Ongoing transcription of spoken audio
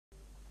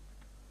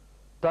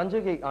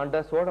தஞ்சையை ஆண்ட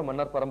சோழ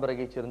மன்னர்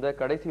பரம்பரையைச் சேர்ந்த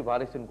கடைசி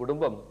வாரிசின்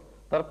குடும்பம்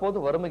தற்போது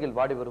வறுமையில்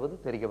வாடி வருவது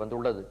தெரிய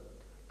வந்துள்ளது.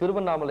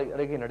 திருவண்ணாமலை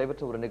அருகே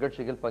நடைபெற்ற ஒரு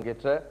நிகழ்ச்சியில்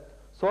பங்கேற்ற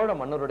சோழ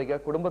மன்னருடைய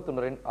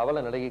குடும்பத்தினரின்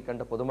அவல நிலையை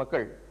கண்ட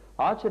பொதுமக்கள்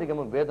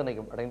ஆச்சரியமும்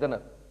வேதனையும்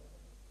அடைந்தனர்.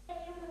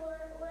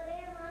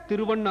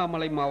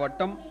 திருவண்ணாமலை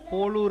மாவட்டம்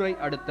போலூரை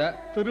அடுத்த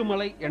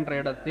திருமலை என்ற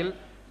இடத்தில்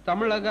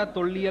தமிழக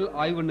தொல்லியல்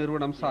ஆய்வு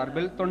நிறுவனம்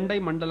சார்பில் தொண்டை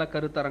மண்டல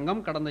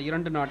கருத்தரங்கம் கடந்த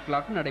 2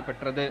 நாட்களாக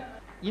நடைபெற்றது.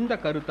 இந்த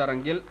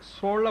கருத்தரங்கில்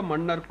சோழ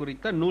மன்னர்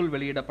குறித்த நூல்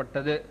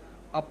வெளியிடப்பட்டது.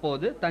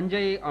 அப்போது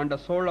தஞ்சையை ஆண்ட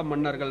சோழ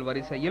மன்னர்கள்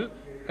வரிசையில்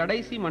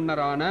கடைசி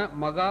மன்னரான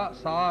மகா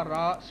சா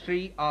ரா ஸ்ரீ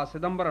ஆ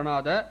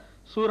சிதம்பரநாத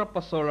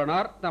சூரப்ப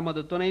சோழனார்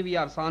தமது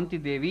துணைவியார் சாந்தி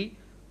தேவி,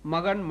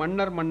 மகன்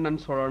மன்னர் மன்னன்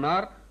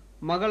சோழனார்,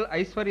 மகள்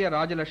ஐஸ்வர்ய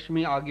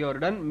ராஜலட்சுமி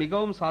ஆகியோருடன்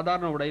மிகவும்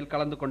சாதாரண உடையில்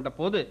கலந்து கொண்ட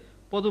போது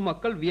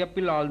பொதுமக்கள்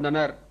வியப்பில்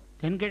ஆழ்ந்தனர்.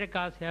 தென்கிழக்கு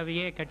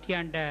ஆசியாவையே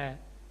கட்டியாண்ட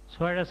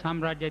சோழ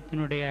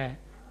சாம்ராஜ்யத்தினுடைய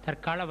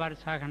தற்கால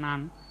வாரிசாக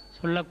நான்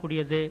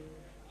சொல்லக்கூடியது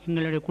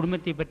எங்களுடைய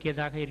குடும்பத்தை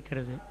பற்றியதாக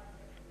இருக்கிறது.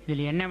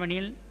 இதில்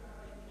என்னவெனில்,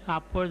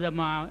 அப்பொழுது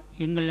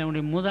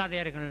எங்களுடைய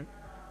மூதாதையர்கள்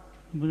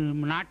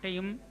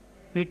நாட்டையும்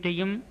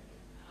வீட்டையும்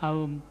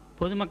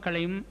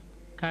பொதுமக்களையும்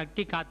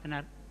கட்டி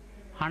காத்தனர்.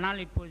 ஆனால்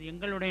இப்போது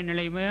எங்களுடைய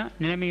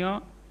நிலைமையோ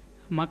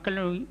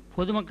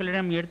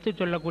பொதுமக்களிடம் எடுத்து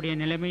சொல்லக்கூடிய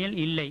நிலைமையில்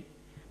இல்லை.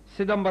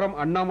 சிதம்பரம்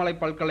அண்ணாமலை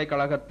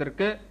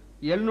பல்கலைக்கழகத்திற்கு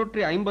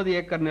 750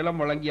 ஏக்கர் நிலம்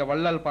வழங்கிய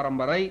வள்ளல்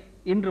பரம்பரை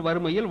இன்று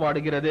வறுமையில்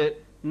வாடுகிறது.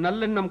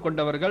 நல்லெண்ணம்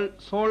கொண்டவர்கள்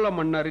சோழ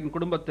மன்னரின்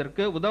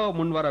குடும்பத்திற்கு உதவ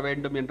முன்வர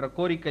வேண்டும் என்ற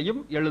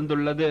கோரிக்கையும்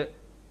எழுந்துள்ளது.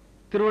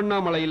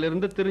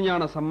 திருவண்ணாமலையிலிருந்து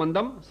திருஞான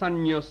சம்பந்தம், சன்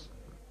நியூஸ்.